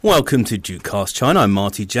Welcome to Dukecast China. I'm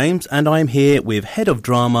Marty James and I'm here with Head of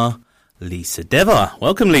Drama, Lisa Dever.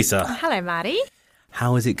 Welcome, Lisa. Hello, Marty.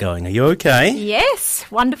 How is it going? Are you okay? Yes,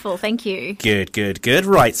 wonderful, thank you. Good.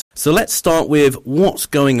 Right, so let's start with what's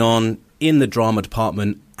going on in the drama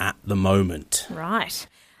department at the moment. Right.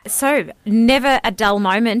 So, never a dull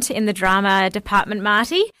moment in the drama department,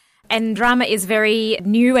 Marty. And drama is very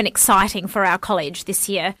new and exciting for our college this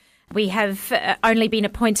year. We have only been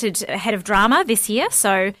appointed head of drama this year,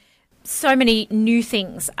 so many new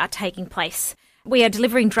things are taking place. We are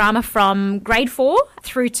delivering drama from grade 4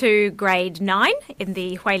 through to grade 9 in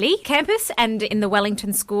the Huili campus, and in the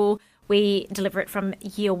Wellington school we deliver it from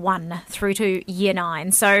year 1 through to year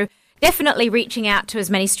 9. So definitely reaching out to as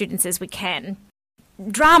many students as we can.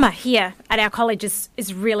 Drama here at our college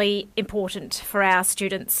is really important for our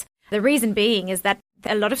students. The reason being is that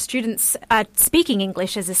a lot of students are speaking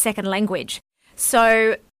English as a second language.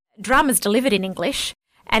 So drama is delivered in English,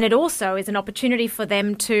 and it also is an opportunity for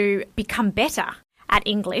them to become better at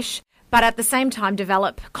English, but at the same time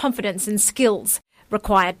develop confidence and skills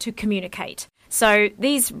required to communicate. So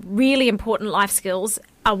these really important life skills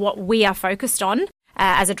are what we are focused on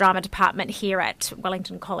as a drama department here at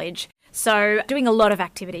Wellington College. So doing a lot of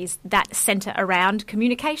activities that centre around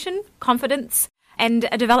communication, confidence, and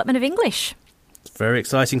a development of English. Very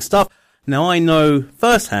exciting stuff. Now, I know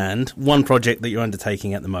firsthand one project that you're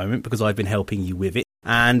undertaking at the moment because I've been helping you with it.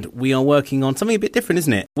 And we are working on something a bit different,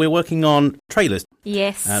 isn't it? We're working on trailers.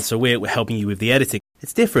 Yes. So we're helping you with the editing.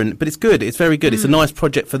 It's different, but it's good. It's very good. It's a nice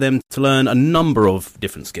project for them to learn a number of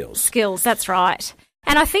different skills. Skills, that's right.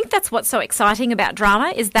 And I think that's what's so exciting about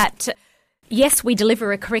drama is that, yes, we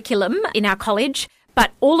deliver a curriculum in our college, but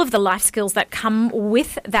all of the life skills that come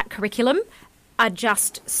with that curriculum are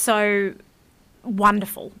just so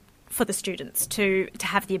wonderful for the students to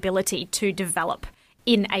have the ability to develop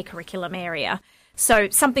in a curriculum area. So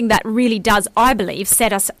something that really does, I believe,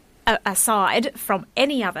 set us aside from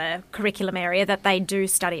any other curriculum area that they do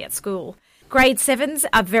study at school. Grade 7s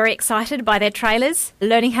are very excited by their trailers,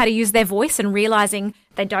 learning how to use their voice and realising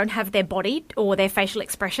they don't have their body or their facial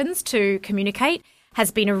expressions to communicate has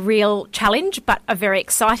been a real challenge, but a very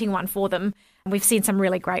exciting one for them. We've seen some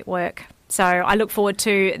really great work. So I look forward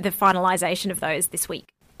to the finalisation of those this week.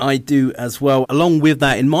 I do as well. Along with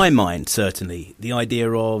that, in my mind, certainly, the idea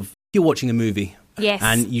of you're watching a movie. Yes.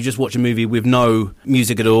 And you just watch a movie with no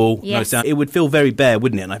music at all, no sound. It would feel very bare,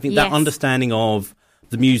 wouldn't it? And I think that understanding of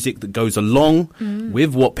the music that goes along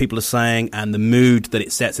with what people are saying and the mood that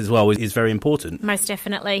it sets as well is very important. Most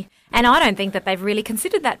definitely. And I don't think that they've really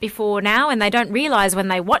considered that before now, and they don't realise when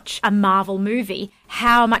they watch a Marvel movie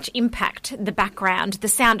how much impact the background, the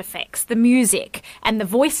sound effects, the music and the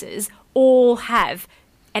voices all have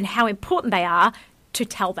and how important they are to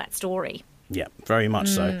tell that story. Yeah, very much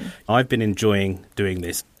so. I've been enjoying doing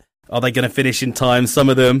this. Are they going to finish in time? Some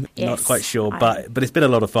of them, not quite sure, but it's been a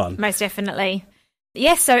lot of fun. Most definitely.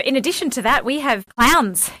 Yes, so in addition to that, we have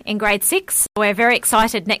clowns in grade 6. We're very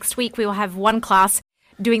excited. Next week we will have one class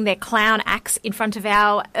doing their clown acts in front of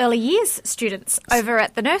our early years students over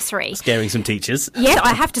at the nursery. Scaring some teachers. Yes,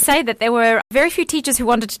 I have to say that there were very few teachers who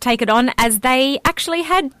wanted to take it on as they actually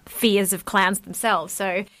had fears of clowns themselves.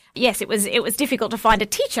 So yes, it was difficult to find a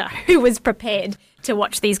teacher who was prepared to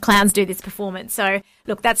watch these clowns do this performance. So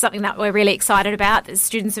look, that's something that we're really excited about. The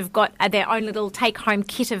students have got their own little take-home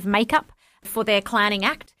kit of makeup for their clowning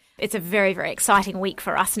act. It's a very, very exciting week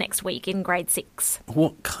for us next week in grade 6.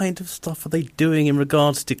 What kind of stuff are they doing in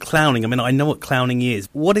regards to clowning? I mean, I know what clowning is.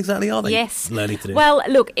 What exactly are they learning to do? Well,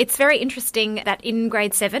 look, it's very interesting that in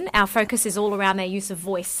grade 7, our focus is all around their use of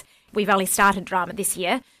voice. We've only started drama this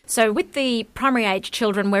year. So with the primary age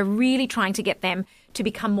children, we're really trying to get them to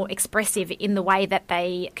become more expressive in the way that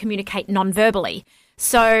they communicate non-verbally.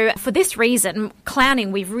 So for this reason,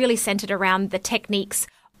 clowning, we've really centred around the techniques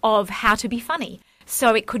of how to be funny.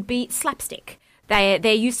 So it could be slapstick,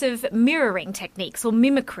 their use of mirroring techniques or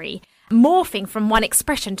mimicry, morphing from one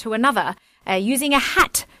expression to another, using a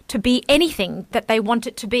hat to be anything that they want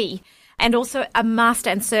it to be, and also a master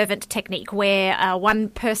and servant technique where one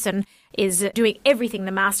person is doing everything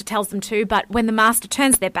the master tells them to, but when the master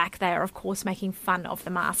turns their back, they are, of course, making fun of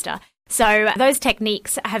the master. So those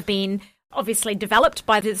techniques have been obviously developed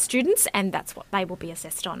by the students, and that's what they will be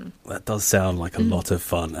assessed on. That does sound like a lot of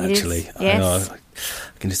fun, actually. Yes.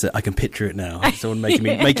 I can picture it now. Someone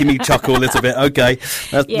making me chuckle a little bit. Okay,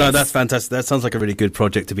 no, that's fantastic. That sounds like a really good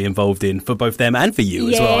project to be involved in for both them and for you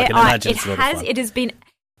as well. I can imagine it's a lot of fun. It has been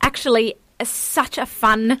actually such a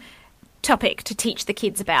fun topic to teach the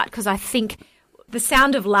kids about, because I think the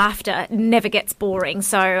sound of laughter never gets boring.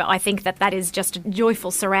 So I think that is just a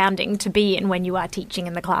joyful surrounding to be in when you are teaching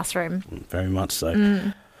in the classroom. Very much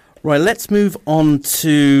so. Right, let's move on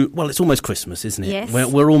to, well, it's almost Christmas, isn't it? Yes.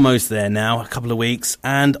 We're almost there now, a couple of weeks,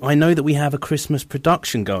 and I know that we have a Christmas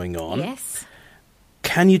production going on. Yes.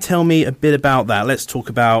 Can you tell me a bit about that? Let's talk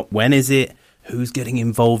about when is it, who's getting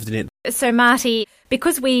involved in it? So, Marty,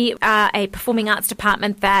 because we are a performing arts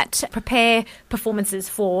department that prepare performances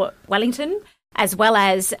for Wellington as well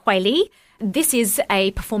as Huili, this is a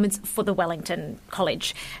performance for the Wellington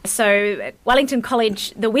College. So Wellington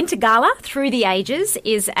College, the Winter Gala Through the Ages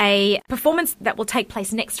is a performance that will take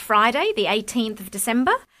place next Friday, the 18th of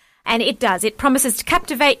December. And it promises to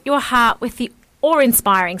captivate your heart with the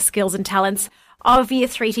awe-inspiring skills and talents of Year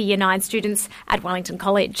 3 to Year 9 students at Wellington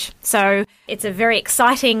College. So it's a very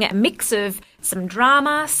exciting mix of some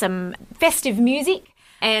drama, some festive music,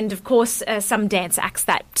 and, of course, some dance acts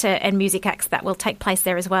and music acts that will take place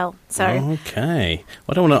there as well. So, okay.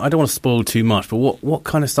 I don't want to spoil too much, but what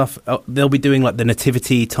kind of stuff they'll be doing, like the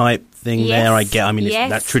nativity type thing there? I get. I mean, it's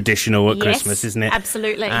that traditional at Christmas, isn't it?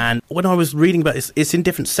 Absolutely. And when I was reading about it, it's in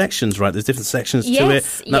different sections, right? There's different sections to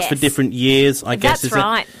it. And that's for different years, I guess. That's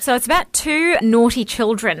right. So it's about two naughty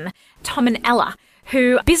children, Tom and Ella,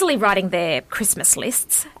 who are busily writing their Christmas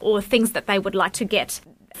lists or things that they would like to get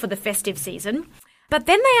for the festive season. But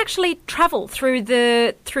then they actually travel through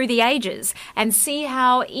the ages and see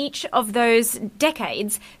how each of those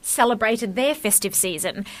decades celebrated their festive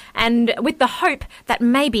season, and with the hope that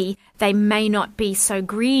maybe they may not be so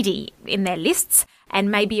greedy in their lists and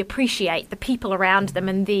maybe appreciate the people around them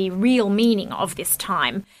and the real meaning of this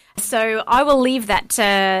time. So I will leave that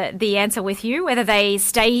the answer with you, whether they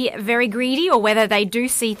stay very greedy or whether they do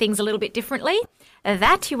see things a little bit differently.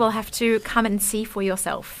 That you will have to come and see for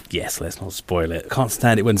yourself. Yes, let's not spoil it. Can't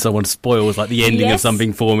stand it when someone spoils like the ending of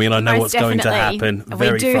something for me and I know what's going to happen.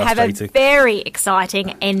 Very frustrating. We do have a very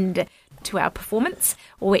exciting end to our performance,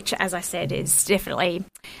 which, as I said, is definitely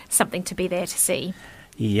something to be there to see.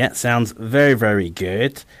 Yeah, sounds very, very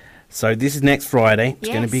good. So this is next Friday. It's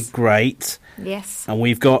going to be great. Yes. And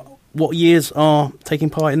we've got, what years are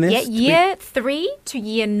taking part in this? Yeah, Year 3 to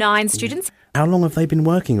Year 9 students. How long have they been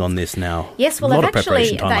working on this now? Yes, well,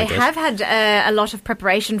 they have had a lot of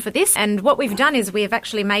preparation for this. And what we've done is we have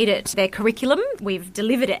actually made it their curriculum. We've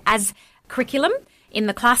delivered it as curriculum in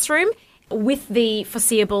the classroom with the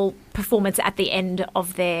foreseeable performance at the end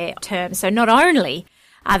of their term. So not only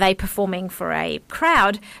are they performing for a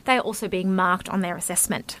crowd, they are also being marked on their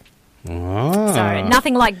assessment. Ah. So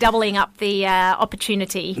nothing like doubling up the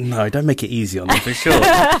opportunity. No, don't make it easy on them for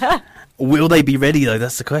sure. Will they be ready, though?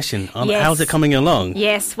 That's the question. Yes. How's it coming along?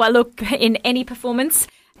 Yes. Well, look, in any performance,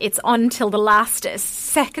 it's on till the last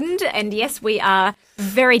second. And yes, we are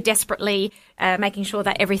very desperately making sure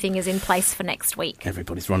that everything is in place for next week.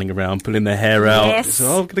 Everybody's running around, pulling their hair out. Yes.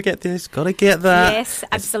 So, got to get this, got to get that. Yes,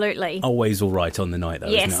 absolutely. It's always all right on the night, though,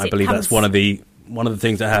 yes, isn't it? I believe that's one of the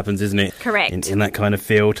things that happens, isn't it? Correct. In that kind of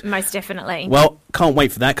field. Most definitely. Well, can't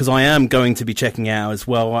wait for that because I am going to be checking it out as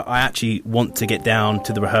well. I actually want to get down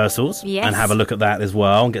to the rehearsals and have a look at that as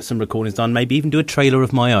well and get some recordings done, maybe even do a trailer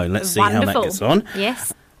of my own. Let's see how that gets on.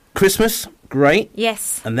 Yes. Christmas, great.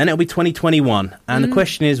 Yes. And then it'll be 2021. And the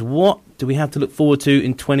question is, what do we have to look forward to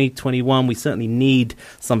in 2021? We certainly need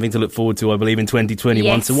something to look forward to, I believe, in 2021.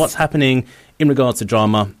 Yes. So what's happening in regards to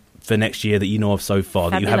drama for next year that you know of so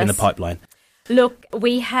far, that you have in the pipeline? Look,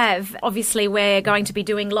 we're going to be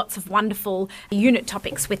doing lots of wonderful unit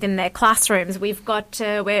topics within their classrooms.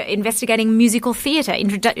 We're investigating musical theatre,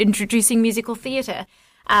 introducing musical theatre.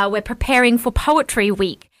 We're preparing for Poetry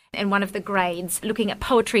Week in one of the grades, looking at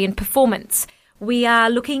poetry and performance. We are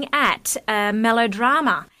looking at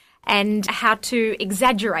melodrama and how to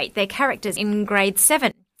exaggerate their characters in grade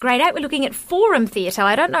 7. Grade 8, we're looking at forum theatre.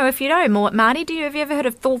 I don't know if you know, Marty, have you ever heard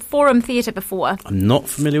of forum theatre before? I'm not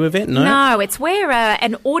familiar with it, no. No, it's where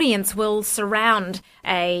an audience will surround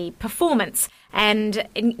a performance and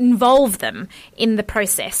involve them in the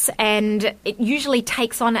process. And it usually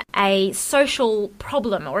takes on a social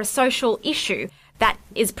problem or a social issue that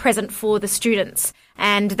is present for the students.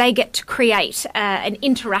 And they get to create an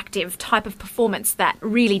interactive type of performance that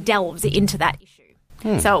really delves into that issue.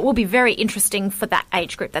 So it will be very interesting for that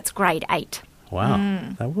age group. That's grade 8.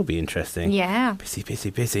 Wow, that will be interesting. Yeah.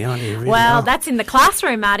 Busy, aren't you? Really that's in the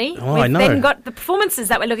classroom, Marty. I know. We've then got the performances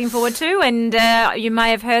that we're looking forward to, and you may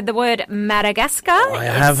have heard the word Madagascar. I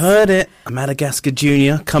have heard it. Madagascar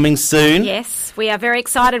Junior coming soon. Yes, we are very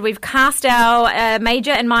excited. We've cast our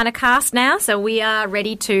major and minor cast now, so we are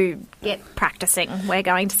ready to get practicing. We're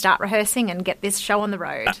going to start rehearsing and get this show on the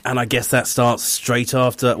road. And I guess that starts straight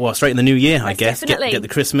in the new year, I guess. Definitely. Get the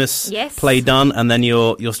Christmas play done, and then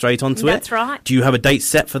you're straight onto it. That's right. Do you have a date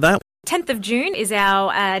set for that? 10th of June is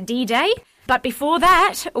our D-Day, But before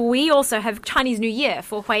that, we also have Chinese New Year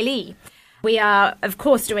for Huili. We are, of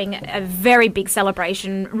course, doing a very big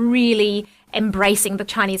celebration, really embracing the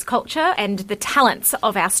Chinese culture and the talents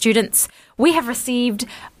of our students. We have received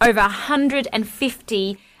over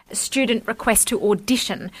 150 student requests to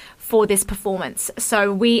audition for this performance.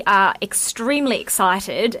 So we are extremely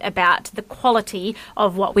excited about the quality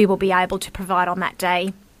of what we will be able to provide on that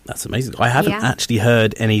day. That's amazing. I haven't actually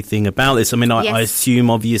heard anything about this. I mean, I assume,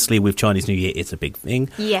 obviously, with Chinese New Year, it's a big thing.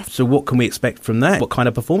 Yes. So what can we expect from that? What kind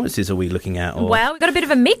of performances are we looking at? Well, we've got a bit of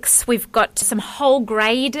a mix. We've got some whole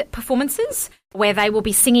grade performances where they will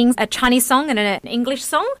be singing a Chinese song and an English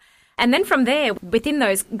song. And then from there, within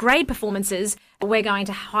those grade performances, we're going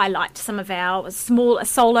to highlight some of our small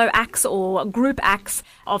solo acts or group acts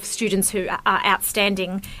of students who are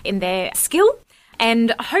outstanding in their skill.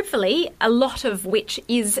 And hopefully a lot of which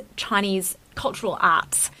is Chinese cultural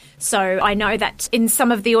arts. So I know that in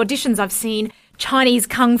some of the auditions I've seen Chinese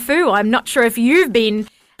Kung Fu. I'm not sure if you've been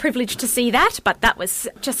privileged to see that, but that was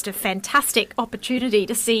just a fantastic opportunity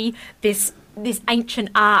to see this ancient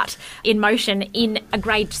art in motion in a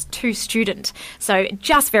grade 2 student. So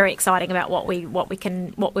just very exciting about what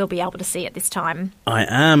we'll be able to see at this time. I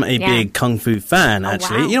am a big Kung Fu fan,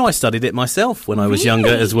 actually. Oh, wow. You know, I studied it myself when I was younger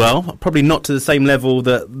as well. Probably not to the same level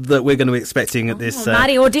that we're going to be expecting at this.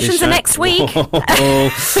 Marty, auditions are next week.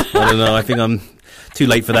 I don't know. I think I'm too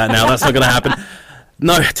late for that now. That's not going to happen.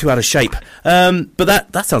 No, too out of shape. But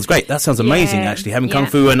that sounds great. That sounds amazing, actually, having Kung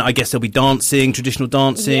Fu, and I guess there'll be dancing, traditional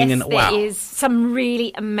dancing. Yes, and wow. There is some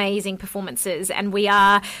really amazing performances, and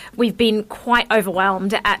we've been quite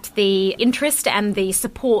overwhelmed at the interest and the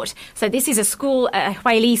support. So this is a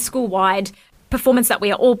Huili school-wide performance that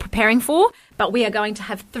we are all preparing for, but we are going to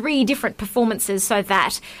have 3 different performances so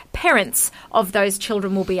that parents of those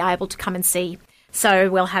children will be able to come and see. So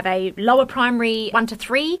we'll have a lower primary 1 to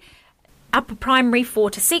 3, upper primary 4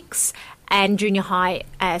 to 6, and junior high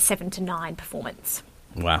 7 to 9 performance.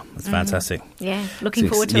 Wow, that's fantastic. Yeah, looking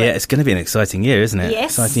forward to it. Yeah, it's going to be an exciting year, isn't it?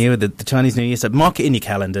 Yes. Exciting year with the Chinese New Year. So mark it in your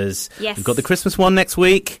calendars. Yes. We've got the Christmas one next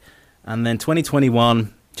week, and then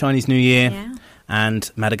 2021, Chinese New Year,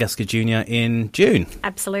 and Madagascar Junior in June.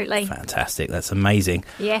 Absolutely. Fantastic. That's amazing.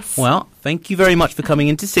 Yes. Well, thank you very much for coming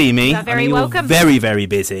in to see me. You're very welcome. You're very, very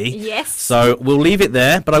busy. Yes. So we'll leave it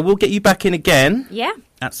there, but I will get you back in again. Yeah.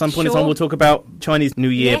 At some point in time, we'll talk about Chinese New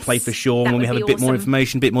Year, Yes, Play for Sure, that when we would have a be bit more awesome.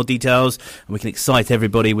 information, a bit more details, and we can excite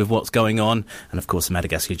everybody with what's going on. And, of course, the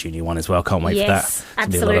Madagascar Junior one as well. Can't wait for that. Yes, It's gonna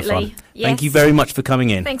be a lot of absolutely. fun. Yes. Thank you very much for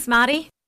coming in. Thanks, Marty.